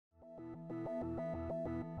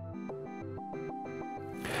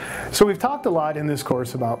So we've talked a lot in this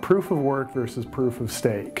course about proof of work versus proof of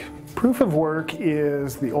stake. Proof of work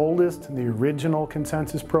is the oldest and the original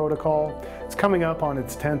consensus protocol. It's coming up on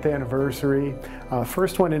its 10th anniversary.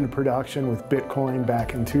 First went into production with Bitcoin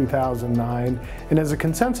back in 2009. And as a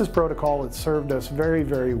consensus protocol, it served us very,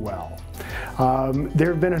 very well.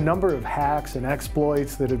 There have been a number of hacks and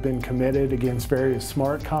exploits that have been committed against various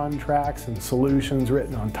smart contracts and solutions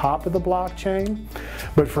written on top of the blockchain.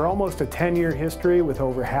 But for almost a 10-year history with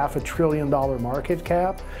over $500 billion market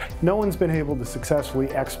cap, no one's been able to successfully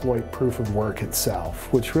exploit proof of work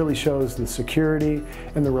itself, which really shows the security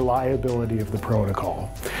and the reliability of the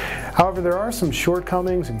protocol. However, there are some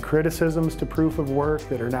shortcomings and criticisms to proof of work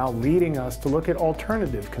that are now leading us to look at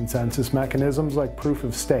alternative consensus mechanisms like proof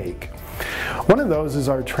of stake. One of those is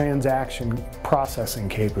our transaction processing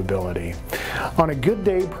capability. On a good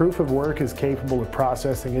day, proof of work is capable of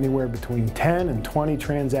processing anywhere between 10 and 20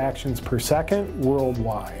 transactions per second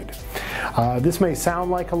worldwide. This may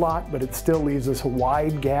sound like a lot, but it still leaves us a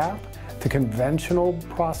wide gap to conventional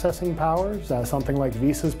processing powers, something like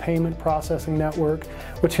Visa's payment processing network,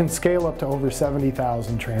 which can scale up to over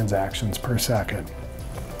 70,000 transactions per second.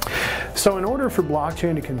 So in order for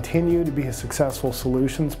blockchain to continue to be a successful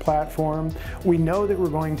solutions platform, we know that we're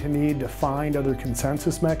going to need to find other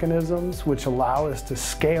consensus mechanisms which allow us to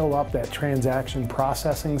scale up that transaction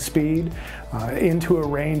processing speed into a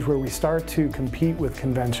range where we start to compete with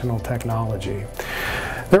conventional technology.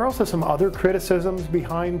 There are also some other criticisms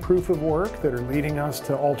behind proof of work that are leading us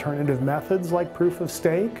to alternative methods like proof of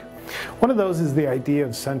stake. One of those is the idea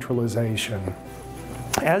of centralization.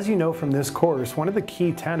 As you know from this course, one of the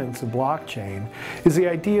key tenets of blockchain is the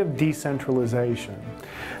idea of decentralization,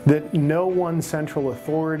 that no one central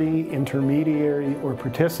authority, intermediary, or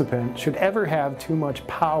participant should ever have too much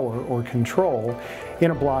power or control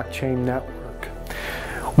in a blockchain network.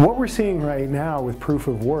 What we're seeing right now with proof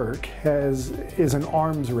of work is an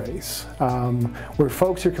arms race, where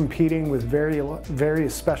folks are competing with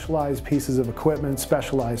various specialized pieces of equipment,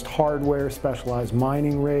 specialized hardware, specialized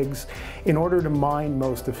mining rigs, in order to mine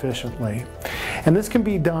most efficiently. And this can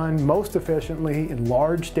be done most efficiently in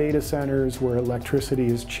large data centers where electricity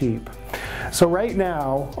is cheap. So right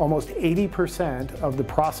now, almost 80% of the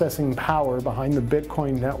processing power behind the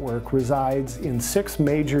Bitcoin network resides in 6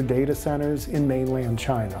 major data centers in mainland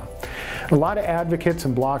China. A lot of advocates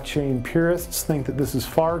and blockchain purists think that this is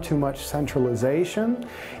far too much centralization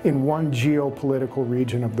in one geopolitical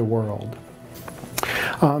region of the world.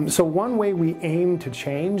 So one way we aim to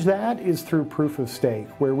change that is through proof of stake,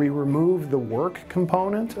 where we remove the work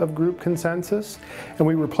component of group consensus and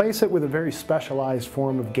we replace it with a very specialized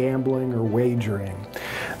form of gambling or wagering.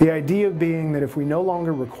 The idea being that if we no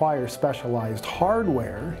longer require specialized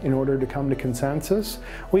hardware in order to come to consensus,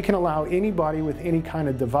 we can allow anybody with any kind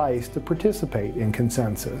of device to participate in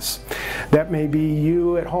consensus. That may be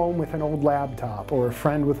you at home with an old laptop, or a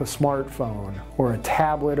friend with a smartphone, or a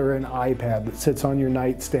tablet or an iPad that sits on your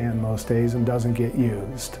nightstand most days and doesn't get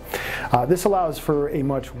used. This allows for a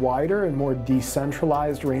much wider and more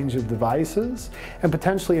decentralized range of devices and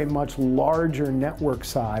potentially a much larger network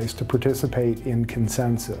size to participate in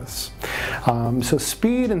consensus. So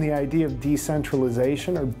speed and the idea of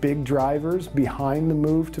decentralization are big drivers behind the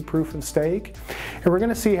move to proof of stake. And we're going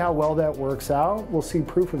to see how well that works out. We'll see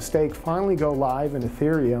proof of stake finally go live in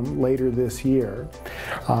Ethereum later this year.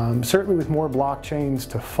 Certainly with more blockchains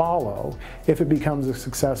to follow if it becomes a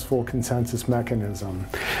successful consensus mechanism.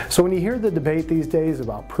 So when you hear the debate these days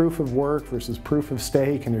about proof of work versus proof of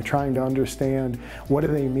stake, and you're trying to understand what do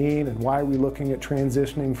they mean and why are we looking at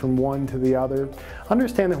transitioning from one to the other,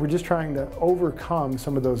 understand that we're just trying to overcome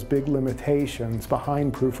some of those big limitations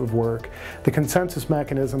behind proof of work, the consensus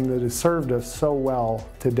mechanism that has served us so well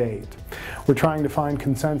to date. We're trying to find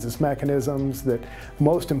consensus mechanisms that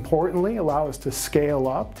most importantly allow us to scale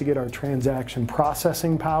up to get our transaction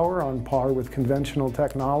processing power on par with conventional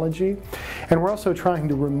technology. And we're also trying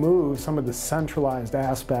to remove some of the centralized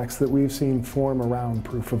aspects that we've seen form around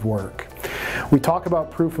proof of work. We talk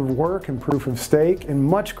about proof of work and proof of stake in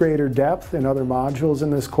much greater depth in other modules in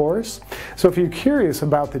this course. So if you're curious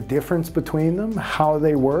about the difference between them, how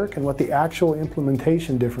they work, and what the actual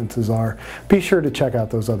implementation differences are, be sure to check out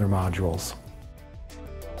those other modules.